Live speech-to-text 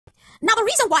Now, the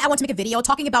reason why I want to make a video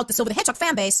talking about the Silver the Hedgehog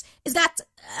fanbase is that,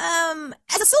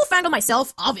 as a Silver fangirl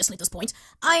myself, obviously at this point,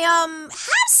 I, have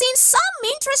seen some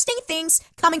interesting things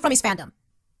coming from his fandom.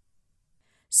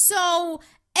 So,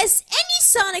 as any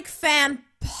Sonic fan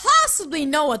possibly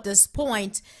know at this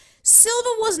point, Silver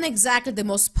wasn't exactly the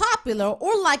most popular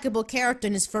or likable character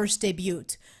in his first debut,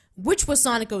 which was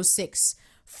Sonic 06.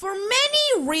 For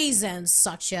many reasons,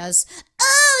 such as,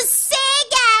 "Oh,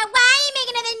 Sega, why are you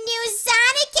making another new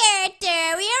Sonic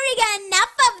character? We already got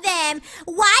enough of them.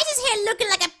 Why is his hair looking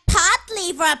like a pot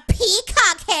leaf or a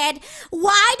peacock head?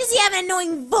 Why does he have an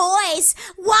annoying voice?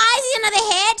 Why is he another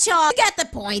hedgehog?" You get the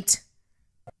point.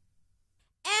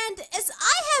 And as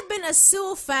I have been a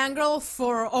Silver fangirl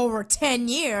for over 10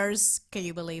 years, can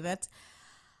you believe it?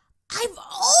 I've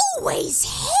always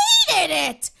hated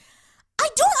it! I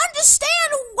don't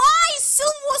understand why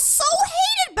Silver was so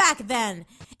hated back then.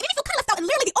 It made me feel kind of left out and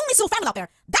literally the only Silver fangirl out there.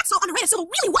 That's how underrated Silver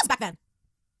really was back then.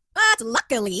 But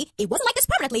luckily, it wasn't like this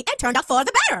permanently and turned out for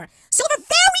the better. Silver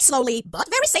very slowly, but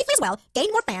very safely as well,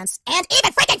 gained more fans, and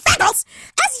even freaking fangirls,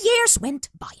 as years went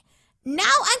by. Now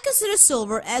I consider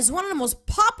Silver as one of the most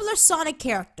popular Sonic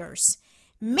characters.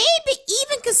 Maybe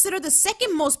even consider the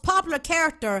second most popular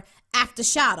character after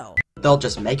Shadow. They'll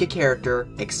just make a character,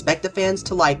 expect the fans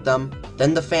to like them,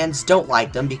 then the fans don't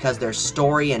like them because their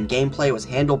story and gameplay was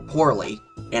handled poorly,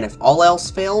 and if all else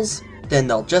fails, then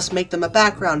they'll just make them a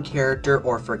background character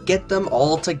or forget them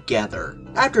altogether.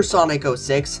 After Sonic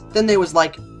 06, then they was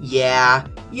like, yeah,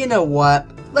 you know what,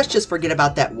 let's just forget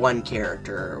about that one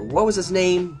character. What was his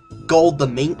name? Gold the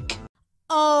Mink?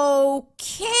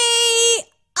 Okay,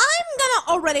 I'm gonna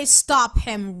already stop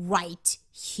him right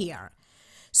here.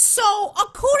 So,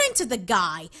 according to the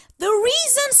guy, the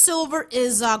reason Silver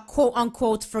is a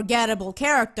quote-unquote forgettable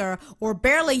character, or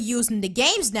barely used in the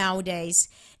games nowadays,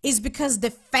 is because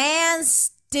the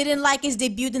fans didn't like his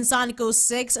debut in Sonic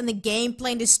 06 and the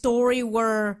gameplay and the story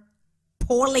were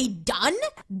poorly done?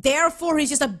 Therefore,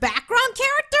 he's just a background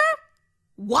character?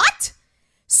 What?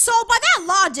 So, by that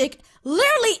logic,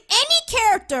 literally any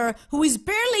character who is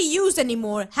barely used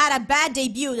anymore had a bad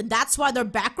debut and that's why they're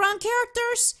background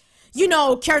characters? You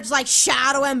know, characters like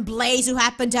Shadow and Blaze who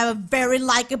happen to have a very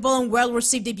likable and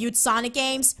well-received debut Sonic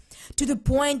games, to the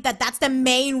point that that's the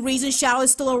main reason Shadow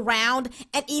is still around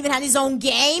and even had his own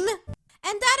game.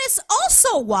 And that is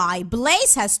also why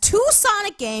Blaze has 2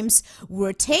 Sonic games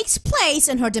where it takes place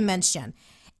in her dimension.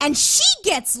 And she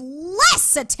gets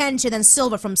less attention than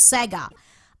Silver from Sega.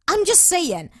 I'm just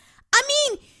saying. I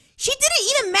mean, she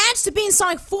didn't even manage to be in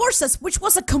Sonic Forces, which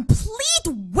was a complete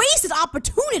wasted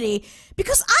opportunity,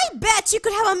 because I bet she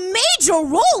could have a major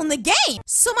role in the game.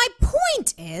 So my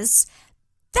point is,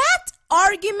 that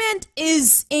argument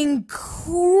is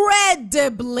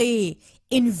incredibly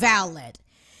invalid.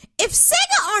 If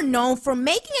Sega are known for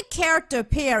making a character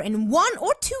appear in 1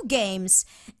 or 2 games,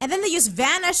 and then they just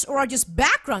vanish or are just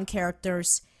background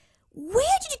characters,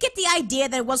 where did you get the idea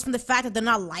that it was from the fact that they're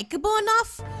not likable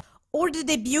enough? Or the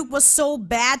debut was so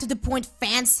bad to the point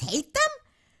fans hate them?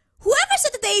 Whoever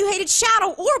said that they hated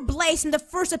Shadow or Blaze in the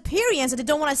first appearance and they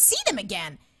don't want to see them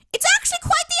again? It's actually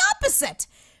quite the opposite.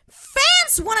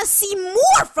 Fans want to see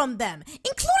more from them,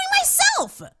 including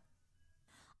myself.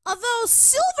 Although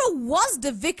Silver was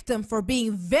the victim for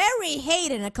being very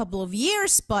hated in a couple of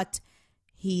years, but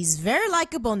he's very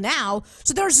likable now,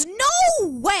 so there's no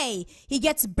way he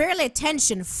gets barely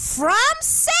attention from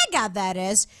Sega, that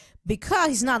is, because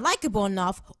he's not likable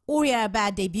enough or he had a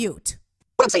bad debut.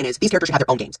 What I'm saying is, these characters should have their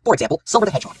own games. For example, Silver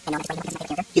the Hedgehog.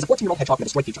 He's a 14-year-old hedgehog with a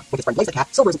destroyed future. With his friend Blaze the Cat,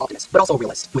 Silver is an optimist, but also a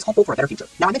realist, who is hopeful for a better future.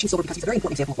 Now, I mentioned Silver because he's a very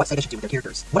important example of what Sega should do with their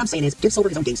characters. What I'm saying is, give Silver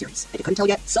his own game series. If you couldn't tell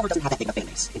yet, Silver doesn't have that big of a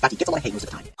fanbase. In fact, he gets a lot of hate most of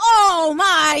the time. Oh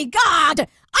my god!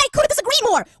 I couldn't disagree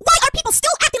more! Why are people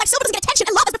still acting like Silver doesn't get attention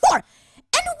and love as before?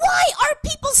 And why are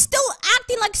people still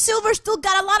acting like Silver still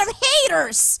got a lot of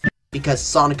haters? Because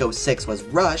Sonic 06 was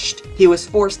rushed, he was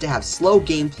forced to have slow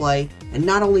gameplay, and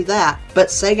not only that, but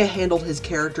Sega handled his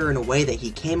character in a way that he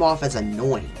came off as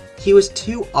annoying. He was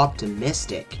too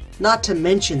optimistic, not to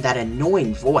mention that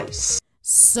annoying voice.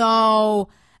 So,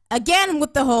 again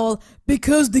with the whole,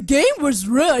 because the game was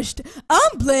rushed,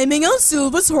 I'm blaming on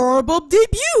Silver's horrible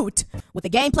debut. With the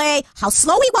gameplay, how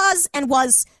slow he was, and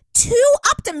was too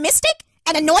optimistic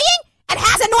and annoying, and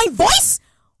has an annoying voice?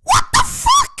 What the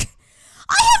fuck?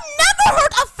 I have never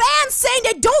heard a fan saying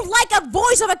they don't like a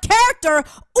voice of a character,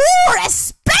 or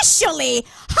especially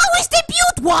how his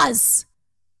debut was.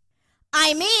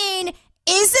 I mean,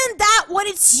 isn't that what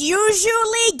it's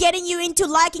usually getting you into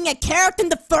liking a character in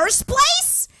the first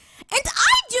place? And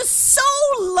I just so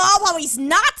love how he's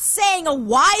not saying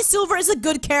why Silver is a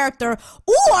good character,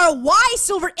 or why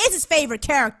Silver is his favorite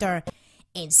character.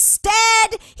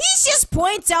 Instead, he just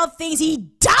points out things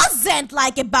he doesn't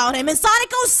like about him in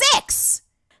Sonic 06.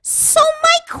 So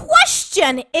my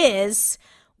question is,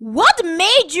 what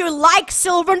made you like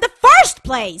Silver in the first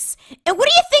place? And what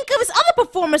do you think of his other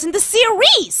performance in the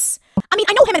series? I mean,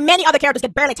 I know him and many other characters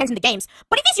get barely attention in the games,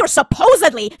 but if he's your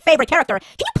supposedly favorite character, can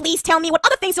you please tell me what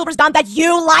other things Silver's done that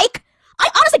you like? I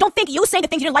honestly don't think you saying the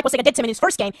things you didn't like what Sega did to him in his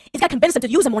first game is gonna convince him to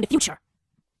use him more in the future.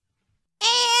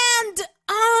 And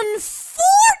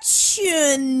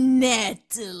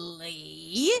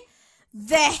unfortunately,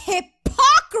 the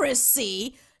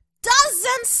hypocrisy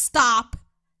doesn't stop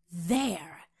there.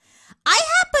 I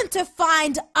happen to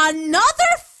find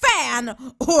another fan,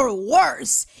 or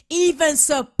worse, even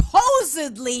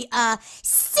supposedly a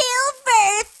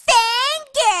Silver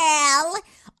fangirl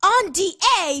on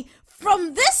DA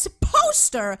from this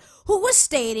poster who was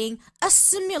stating a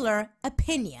similar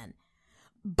opinion.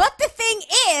 But the thing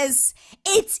is,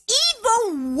 it's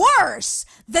even worse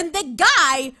than the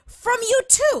guy from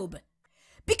YouTube.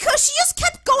 Because she just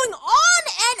kept going on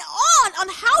and on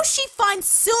how she finds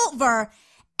Silver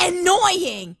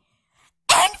annoying.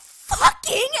 And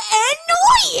fucking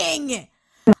annoying!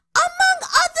 Among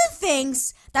other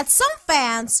things that some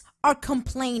fans are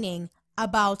complaining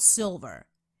about Silver.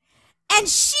 And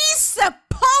she's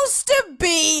supposed to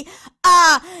be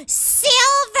a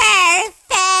Silver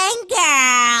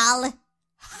fangirl.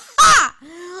 Ha!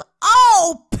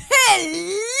 Oh,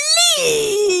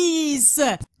 please!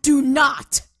 Do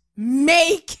not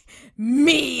make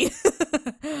me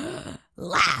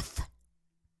laugh.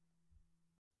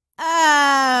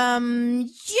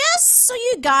 Just so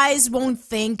you guys won't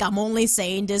think I'm only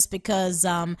saying this because,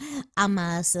 I'm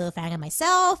a Silver fan of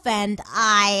myself, and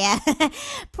I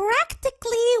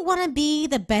practically want to be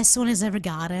the best one has ever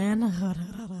gotten.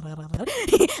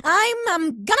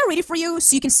 I'm gonna read it for you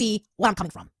so you can see where I'm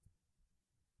coming from.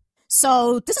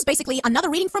 So, this is basically another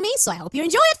reading from me, so I hope you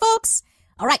enjoy it, folks!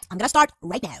 Alright, I'm gonna start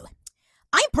right now.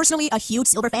 I'm personally a huge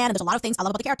Silver fan, and there's a lot of things I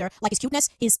love about the character, like his cuteness,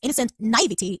 his innocent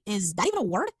naivety, is that even a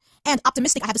word? And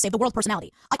optimistic I have to save the world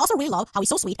personality. I also really love how he's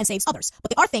so sweet and saves others,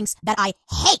 but there are things that I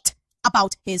hate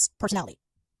about his personality.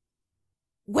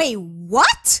 Wait,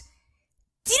 what?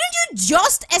 Didn't you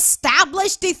just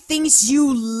establish the things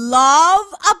you love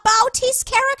about his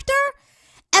character?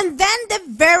 And then the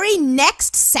very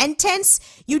next sentence,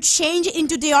 you change it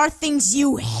into there are things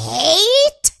you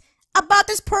hate about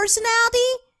his personality?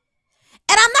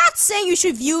 And I'm not saying you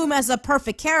should view him as a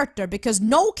perfect character, because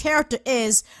no character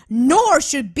is, nor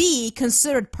should be,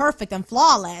 considered perfect and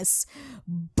flawless.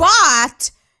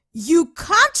 But you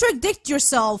contradict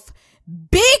yourself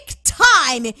big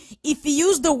time if you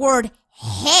use the word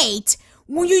hate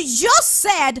when you just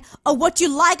said what you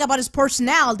like about his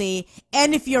personality,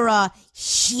 and if you're a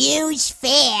huge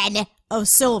fan of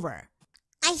Silver.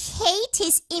 I hate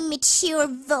his immature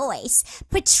voice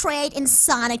portrayed in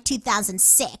Sonic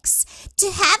 2006.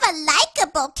 To have a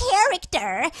likable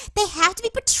character, they have to be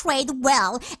portrayed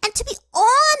well, and to be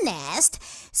honest,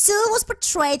 Silver was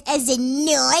portrayed as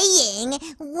annoying,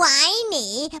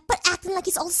 whiny, but acting like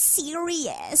he's all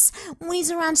serious when he's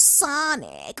around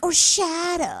Sonic or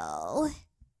Shadow.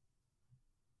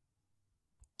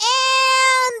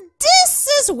 And this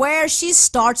is where she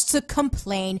starts to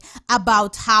complain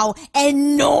about how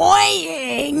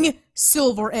annoying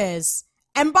Silver is.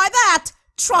 And by that,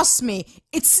 trust me,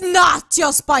 it's not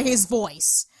just by his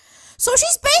voice. So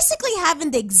she's basically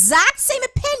having the exact same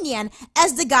opinion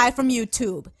as the guy from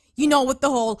YouTube. You know, with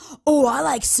the whole, oh, I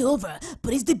like Silver,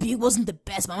 but his debut wasn't the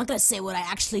best, but I'm not gonna say what I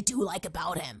actually do like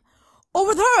about him. Or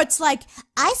with her, it's like,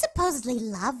 I supposedly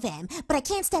love him, but I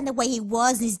can't stand the way he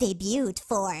was in his debut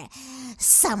for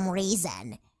some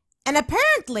reason. And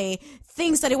apparently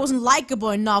thinks that it wasn't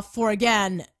likable enough for,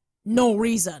 again, no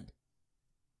reason.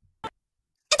 And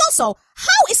also,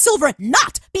 how is Silver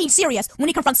not being serious when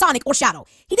he confronts Sonic or Shadow?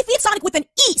 He defeats Sonic with an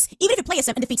ease, even if he plays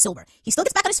him and defeats Silver. He still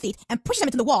gets back on his feet and pushes him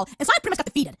into the wall, and Sonic pretty much got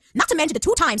defeated. Not to mention the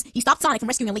 2 times he stopped Sonic from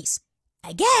rescuing Elise.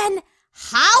 Again,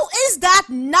 how is that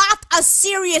not a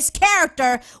serious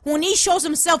character when he shows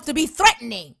himself to be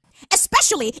threatening?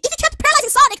 Especially if he kept paralyzing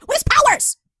Sonic with his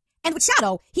powers! And with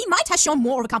Shadow, he might have shown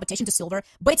more of a competition to Silver,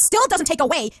 but it still doesn't take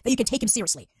away that you can take him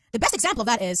seriously. The best example of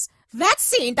that is that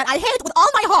scene that I hate with all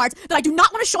my heart that I do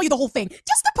not want to show you the whole thing.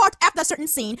 Just the part after that certain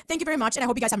scene. Thank you very much, and I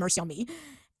hope you guys have mercy on me.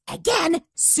 Again,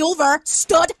 Silver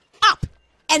stood up.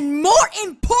 And more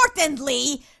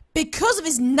importantly, because of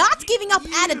his not giving up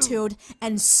attitude,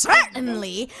 and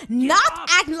certainly not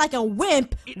acting like a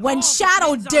wimp when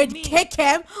Shadow did kick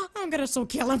him. I'm gonna so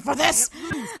kill him for this.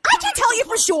 I can tell you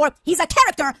for sure, he's a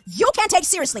character you can't take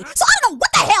seriously. So I don't know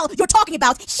what the hell you're talking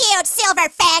about, huge Silver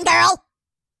fangirl.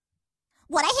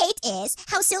 What I hate is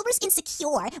how Silver's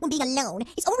insecure when being alone.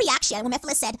 His overreaction when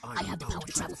Mephiles said, I have the power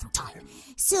to travel through time.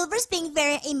 Silver's being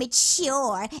very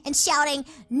immature and shouting,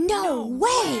 no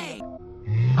way!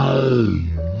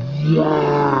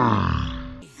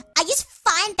 I just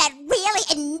find that really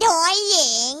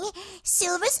annoying.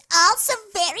 Silver's also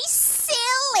very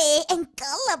silly and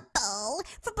gullible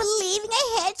for believing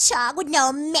a hedgehog with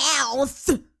no mouth.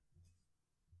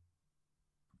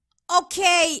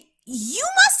 Okay, you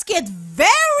must get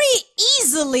very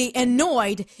easily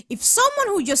annoyed if someone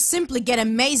who just simply get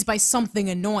amazed by something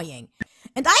annoying.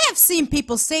 And I have seen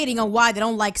people stating on why they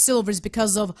don't like Silvers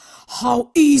because of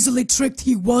how easily tricked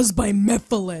he was by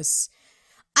Mephiles.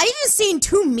 I've even seen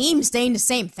 2 memes saying the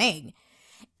same thing.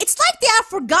 It's like they have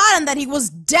forgotten that he was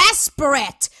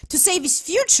desperate to save his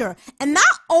future, and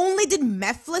not only did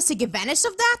Mephiles take advantage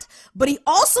of that, but he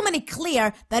also made it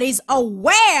clear that he's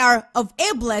aware of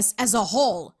Iblis as a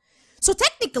whole. So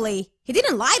technically, he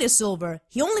didn't lie to Silver,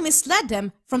 he only misled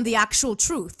him from the actual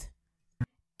truth.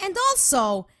 And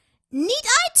also, need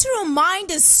I to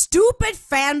remind the stupid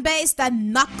fanbase that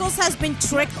Knuckles has been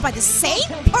tricked by the same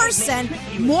person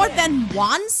more than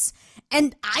once?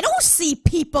 And I don't see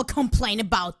people complain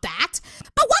about that.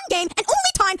 But one game and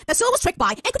only time that Silver was tricked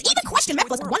by and could even question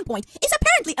Mephiles at one point is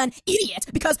apparently an idiot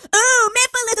because, oh,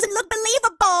 Mephiles doesn't look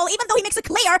believable even though he makes it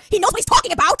clear he knows what he's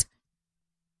talking about.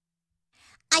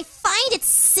 I find it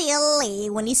silly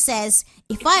when he says,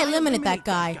 if I eliminate that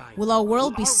guy, will our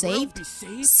world be saved?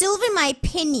 Silver, in my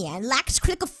opinion, lacks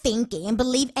critical thinking and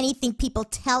believe anything people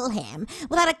tell him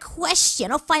without a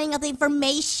question or finding out the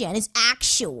information is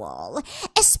actual.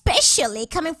 Especially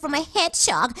coming from a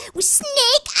hedgehog with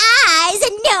snake eyes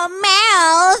and no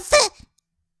mouth.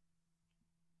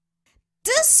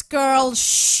 This girl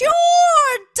sure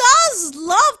does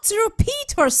love to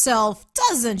repeat herself,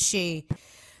 doesn't she?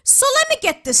 So let me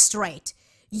get this straight.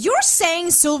 You're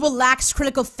saying Silver lacks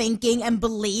critical thinking and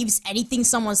believes anything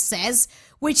someone says,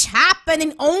 which happened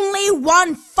in only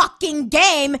one fucking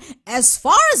game, as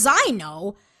far as I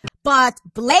know. But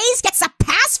Blaze gets a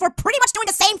pass for pretty much doing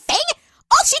the same thing?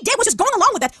 All she did was just going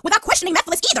along with it without questioning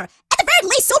Mephiles either. At the very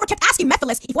least, Silver kept asking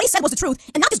Mephiles if what he said was the truth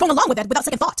and not just going along with it without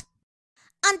second thought.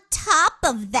 On top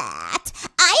of that,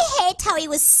 I hate how he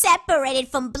was separated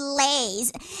from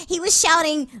Blaze. He was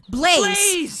shouting,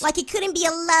 Blaze! Like he couldn't be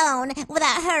alone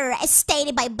without her, as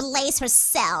stated by Blaze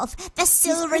herself, that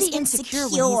Silver's insecure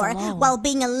while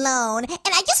being alone. And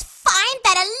I just find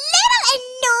that a little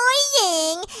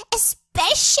annoying,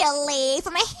 especially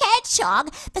from a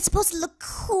hedgehog that's supposed to look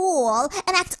cool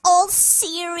and act all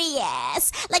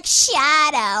serious, like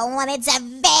Shadow when it's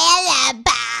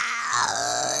available.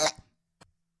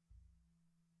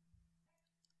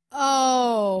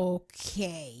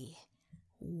 Okay.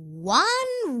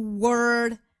 One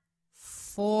word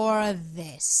for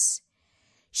this.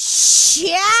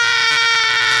 Shallow!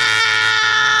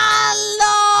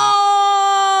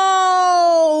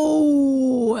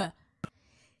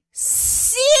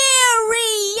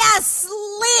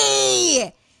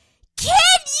 Seriously!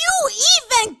 Can you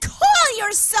even call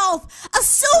yourself a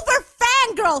Silver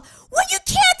fangirl when you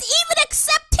can't even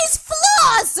accept his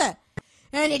flaws?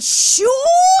 And it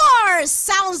sure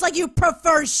sounds like you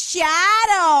prefer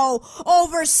Shadow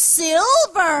over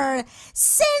Silver,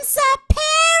 since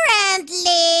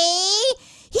apparently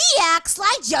he acts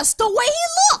like just the way he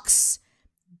looks.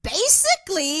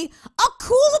 Basically, a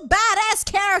cool badass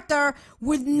character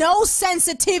with no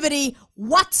sensitivity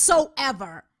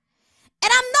whatsoever. And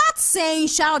I'm not saying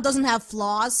Shadow doesn't have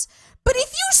flaws, but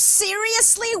if you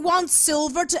seriously want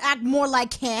Silver to act more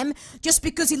like him just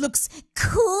because he looks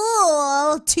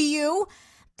cool to you,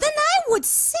 then I would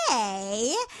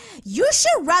say you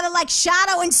should rather like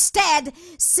Shadow instead,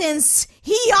 since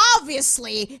he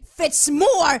obviously fits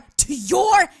more to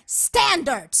your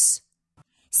standards.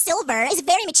 Silver is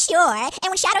very mature, and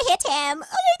when Shadow hit him, I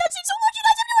hate that scene so much, you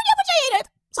guys have no idea how much I hate it.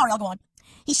 Sorry, I'll go on.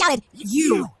 He shouted,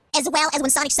 you. As well as when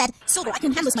Sonic said, Silver, I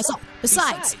can handle this myself.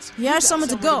 Besides, you have somewhere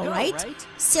to go, right?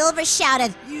 Silver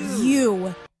shouted,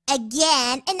 you.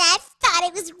 Again, and I thought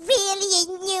it was really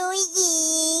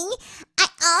annoying. I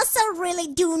also really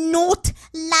do not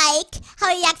like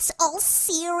how he acts all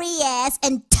serious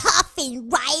and tough in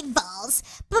Rivals,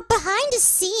 but behind the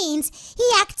scenes, he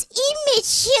acts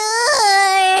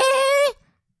immature.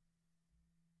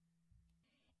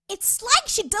 It's like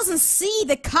she doesn't see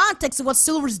the context of what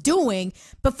Silver's doing,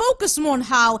 but focus more on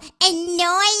how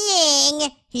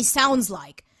annoying he sounds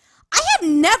like. I have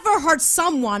never heard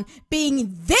someone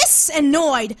being this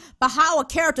annoyed by how a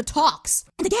character talks.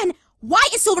 And again, why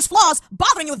is Silver's flaws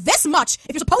bothering you this much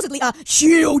if you're supposedly a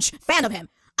huge fan of him?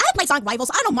 I played Sonic Rivals,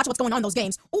 I don't know much what's going on in those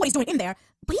games, or what he's doing in there,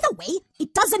 but either way,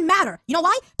 it doesn't matter. You know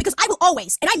why? Because I will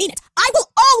always, and I mean it, I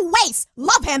will always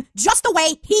love him just the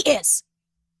way he is.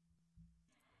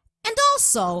 And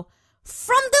also,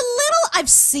 from the little I've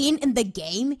seen in the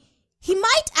game, he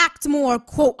might act more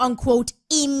quote-unquote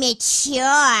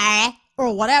immature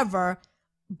or whatever,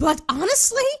 but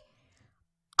honestly,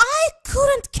 I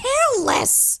couldn't care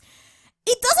less.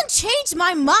 It doesn't change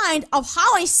my mind of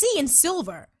how I see in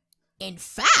Silver. In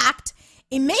fact,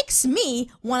 it makes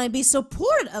me want to be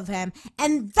supportive of him,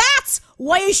 and that's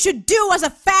what you should do as a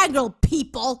fangirl,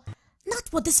 people, not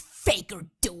what this faker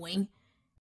doing.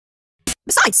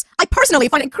 Besides, I personally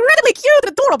find it incredibly cute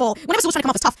and adorable whenever Silver's trying to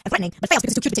come off as tough and threatening, but fails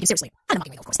because he's too cute to be taken seriously. I'm not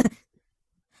giving it, of course. An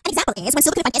example is when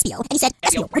Silver couldn't find Espio, and he said,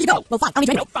 Espio, where'd you go? Well, fine, I don't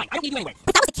need you anyway. No, fine, I don't need you anyway. If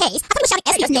that was the case, how come he was shouting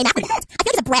Espio's name after that? I feel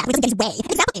like he's a brat when he doesn't get his way.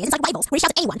 An example is in Sonic Rivals, where he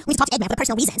shouts at anyone who needs to talk to Eggman for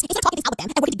personal reasons. Instead of talking things out with them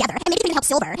and working together, and maybe even help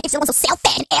Silver, if Silver was so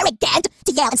selfish and arrogant,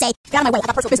 to yell and say, get out of my way, I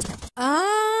got personal business now.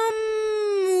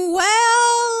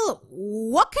 Well,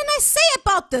 what can I say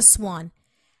about this one?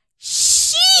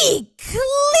 She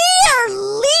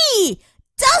clearly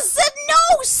doesn't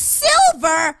know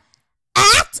Silver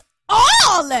at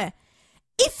all.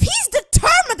 If he's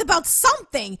determined about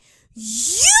something,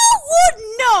 you would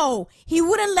know he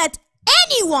wouldn't let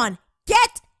anyone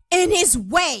get in his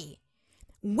way.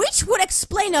 Which would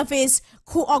explain of his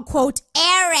quote-unquote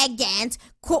arrogant,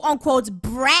 quote-unquote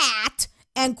brat,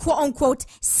 and quote-unquote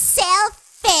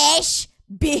selfish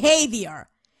behavior.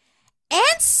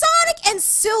 And Sonic and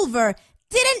Silver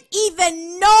didn't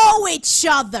even know each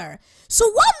other.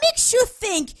 So what makes you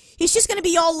think he's just gonna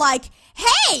be all like,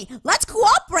 hey, let's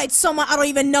cooperate someone I don't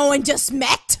even know and just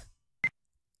met?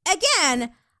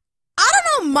 Again, I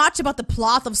don't know much about the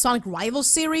plot of Sonic Rivals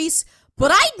series,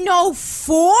 but I know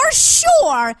for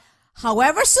sure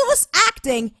however Silver's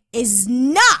acting is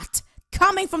not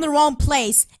coming from the wrong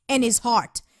place in his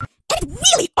heart. And it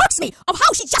really irks me of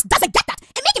how she just doesn't get that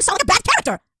and make him sound like a bad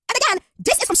character. And again,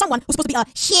 this is from someone who's supposed to be a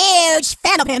huge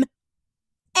fan of him.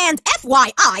 And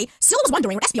FYI, Silver was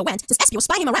wondering where Espio went since Espio was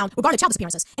spying him around regarding child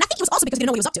disappearances. And I think it was also because he didn't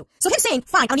know what he was up to. So him saying,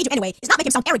 fine, I don't need you anyway, is not making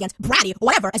him sound arrogant, bratty, or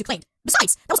whatever, as you claimed.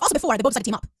 Besides, that was also before they both decided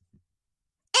to team up.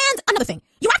 And another thing,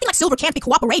 you're acting like Silver can't be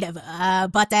cooperative,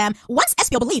 but once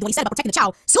Espio believed what he said about protecting the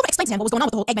Chow, Silver explained to him what was going on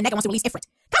with the whole Eggman Nega wants to release Ifrit.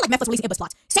 Kinda like Mephiles releasing Iblis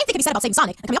plot. Same thing can be said about saving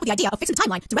Sonic and coming up with the idea of fixing the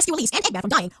timeline to rescue Elise and Eggman from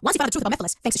dying once he found out the truth about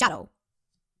Mephiles, thanks to Shadow.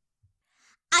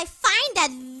 I find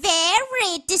that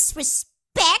very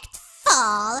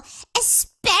disrespectful,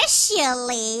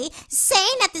 especially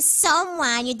saying that to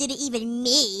someone you didn't even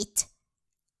meet.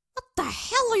 What the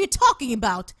hell are you talking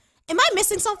about? Am I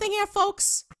missing something here,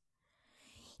 folks?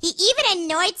 He even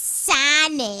annoyed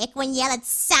Sonic when he yelled at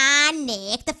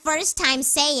Sonic the first time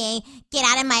saying, get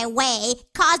out of my way,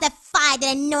 caused a fight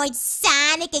that annoyed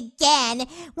Sonic again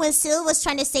when Silver was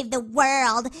trying to save the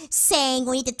world, saying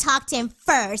we need to talk to him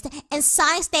first, and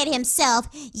Sonic stated himself,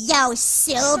 yo,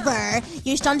 Silver,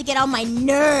 you're starting to get on my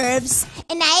nerves,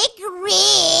 and I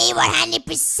agree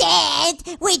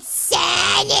 100% with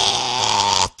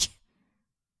Sonic!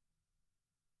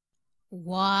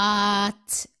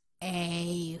 What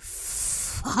a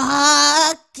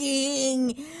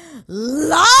fucking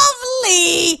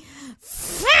lovely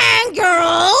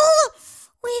fangirl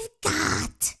we've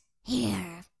got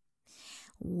here.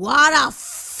 What a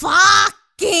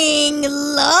fucking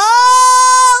lovely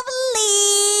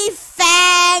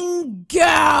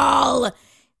fangirl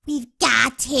we've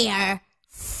got here,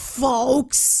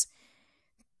 folks.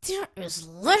 There is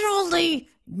literally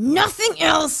nothing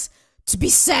else to be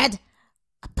said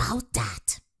about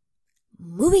that.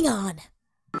 Moving on.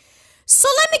 So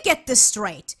let me get this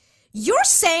straight. You're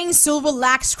saying Silver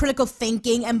lacks critical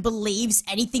thinking and believes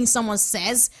anything someone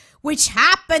says, which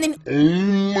happened in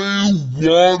only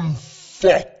one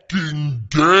fucking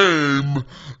game.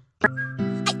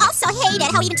 I also hated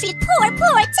how he even treated poor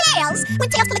Tails when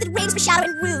Tails collected rings for Shadow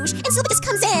and Rouge, and Silver just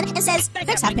comes in and says,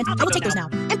 thanks, Happy, I will take those now.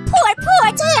 And poor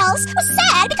Tails was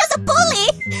sad because the bully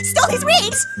stole his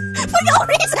rings for no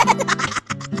reason.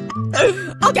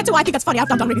 I'll get to why I think that's funny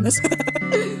after I'm done reading this.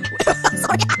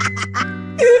 Sorry.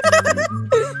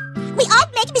 We all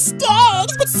make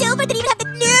mistakes, but Silver didn't even have the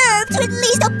nerve to at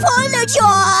least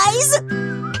apologize.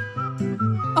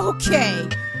 Okay.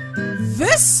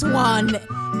 This one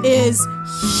is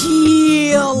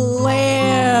hilarious.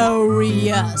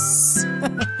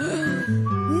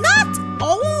 Not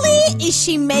only is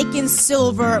she making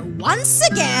Silver once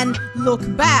again look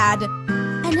bad,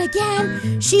 and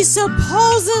again, she's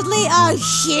supposedly a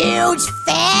huge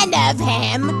fan of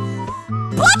him,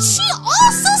 but she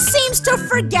also seems seems to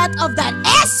forget of that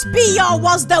SBO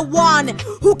was the one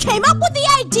who came up with the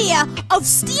idea of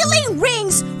stealing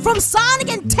rings from Sonic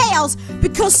and Tails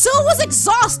because Sil was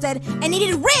exhausted and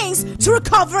needed rings to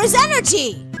recover his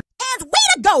energy. And way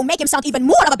to go make him sound even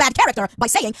more of a bad character by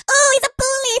saying, oh, he's a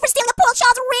bully for stealing a poor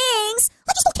child's rings,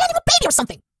 like he still can't even baby or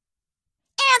something.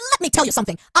 And let me tell you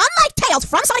something, unlike Tails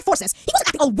from Sonic Forces, he wasn't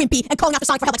acting all wimpy and calling after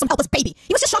Sonic for help like some helpless baby.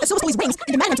 He was just shocked that Silver stole his rings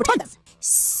and demanded him to return them.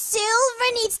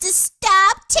 Silver needs to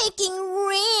stop taking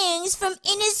rings from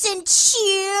innocent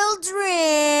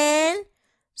children.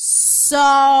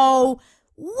 So,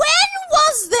 when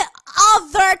was the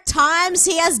other times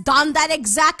he has done that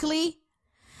exactly?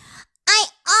 I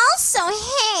also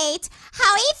hate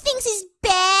how he thinks he's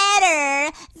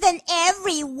better than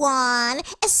everyone,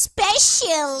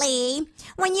 especially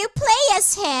when you play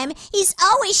as him, he's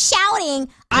always shouting,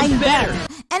 I'm better. And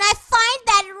I find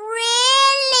that really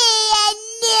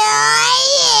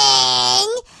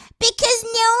annoying because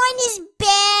no one is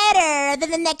better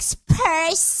than the next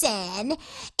person.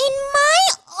 In my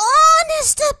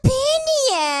honest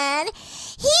opinion,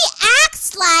 he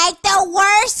acts like the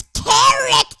worst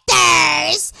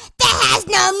characters that has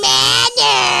no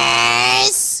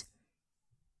manners.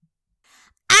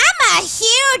 I'm a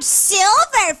huge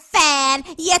Silver fan,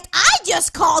 yet I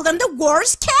just called him the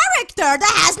worst character that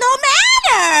has no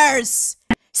manners.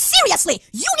 Seriously,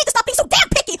 you need to stop being so damn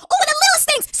picky over the littlest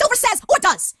things Silver says or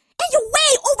does. And you're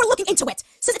way overlooking into it.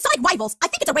 Since it's Sonic Rivals, I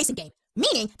think it's a racing game.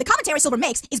 Meaning, the commentary Silver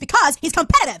makes is because he's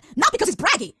competitive, not because he's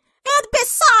braggy. And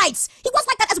besides, he was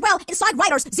like that as well in Sonic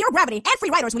Riders, Zero Gravity, and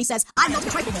Free Riders when he says, I'm not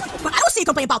trifling with. But I don't see you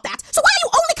complain about that. So why are you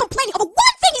only complaining over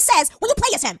one thing he says when you play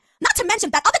as him? Not to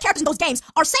mention that other characters in those games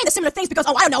are saying the similar things because,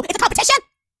 oh, I don't know, it's a competition?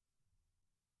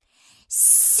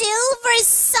 Silver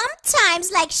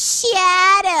sometimes like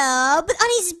Shadow, but on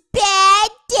his bad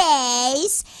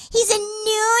days, he's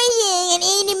annoying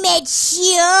and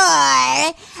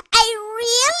immature. I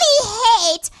really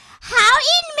hate how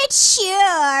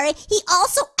immature he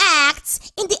also acts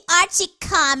in the Archie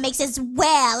comics as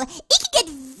well. It can get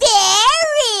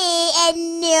very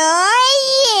annoying.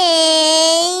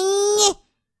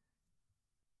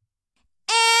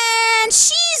 And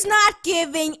she's not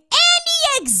giving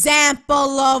any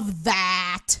example of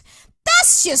that.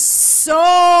 That's just so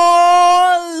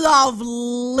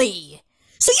lovely.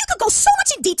 So you could go so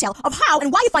much in detail of how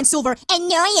and why you find Silver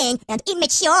Annoying and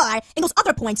immature. in those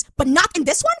other points, but not in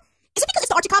this one? Is it because it's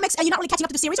the Archie comics and you're not really catching up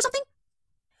to the series or something?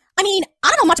 I mean, I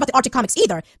don't know much about the Archie comics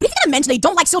either, but if you're gonna mention that you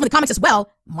don't like Silver in the comics as well,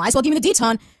 might as well give me the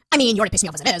deton. I mean, you already pissed me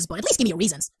off as it is, but at least give me your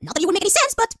reasons. Not that you would make any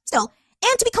sense, but still.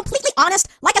 And to be completely honest,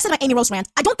 like I said in my Amy Rose rant,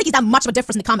 I don't think he's that much of a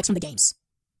difference in the comics from the games.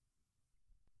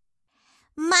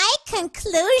 My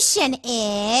conclusion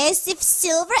is, if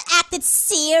Silver acted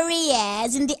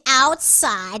serious in the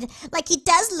outside, like he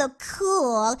does look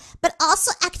cool, but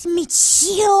also act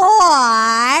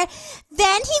mature,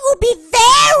 then he will be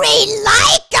very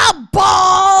likable!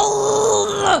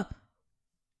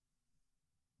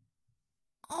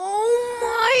 Oh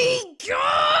my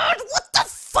god! What the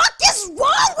fuck is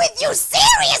wrong with you?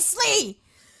 Seriously?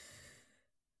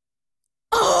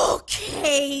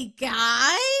 Okay,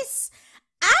 guys.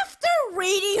 After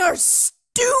reading her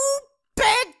stupid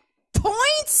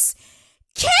points,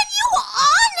 can you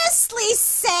honestly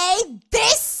say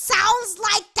this sounds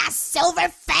like a Silver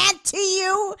fan to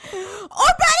you? Or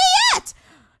better yet,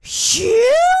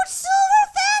 huge Silver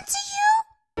fan to you?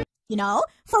 You know,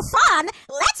 for fun,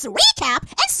 let's recap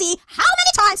and see how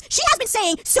many times she has been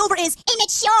saying Silver is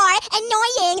immature,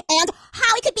 annoying, and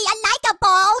how he could be a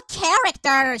likable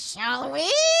character, shall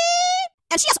we?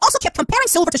 And she has also kept comparing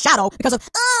Silver to Shadow because of,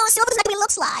 oh, Silver doesn't act the way he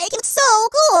looks like. He looks so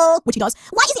cool. Which he does.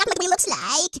 Why is he acting like the way he looks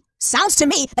like? Sounds to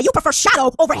me that you prefer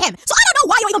Shadow over him. So I don't know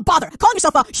why you even bother calling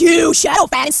yourself a huge Shadow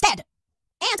fan instead.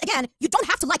 And again, you don't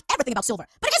have to like everything about Silver,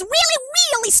 but it is really,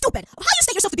 really stupid of how you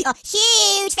state yourself to be a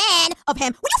huge fan of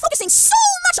him when you're focusing so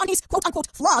much on his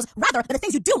quote-unquote flaws rather than the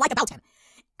things you do like about him.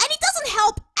 And it doesn't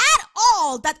help at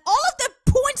all that all of the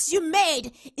points you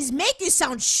made is make you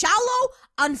sound shallow,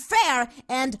 unfair,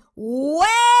 and way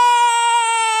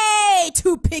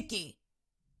too picky.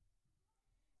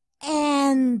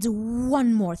 And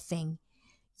one more thing.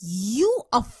 You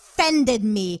offended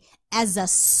me as a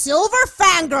Silver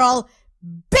fangirl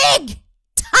big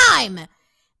time.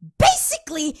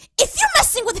 Basically, if you're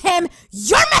messing with him,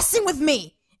 you're messing with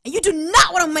me. And you do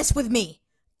not want to mess with me.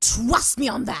 Trust me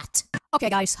on that. Okay,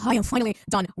 guys, I am finally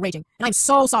done raging. And I'm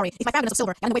so sorry if my fandom of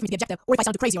Silver got in the way for me to be objective, or if I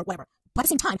sound too crazy or whatever. But at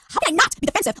the same time, how can I not be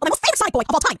defensive of my most favorite Sonic boy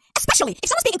of all time? Especially if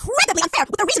someone's being incredibly unfair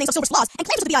with their reasonings of Silver's flaws and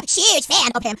claims to be a huge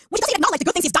fan of him, when he doesn't even acknowledge the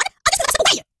good things he's done. I'm just gonna mess him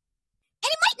away. And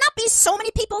it might not be so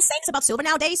many people saying this about Silver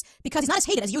nowadays, because he's not as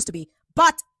hated as he used to be.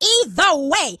 But either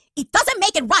way, it doesn't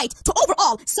make it right to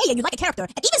overall saying you like a character,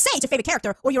 and even say it's your favorite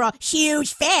character, or you're a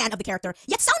huge fan of the character,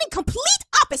 yet sounding complete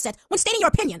opposite when stating your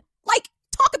opinion. Like,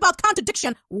 talk about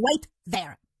contradiction right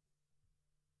there.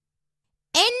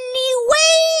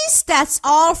 Anyways, that's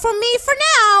all from me for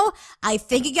now. I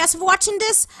thank you guys for watching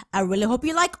this. I really hope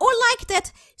you liked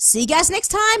it. See you guys next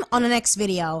time on the next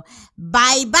video.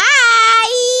 Bye bye!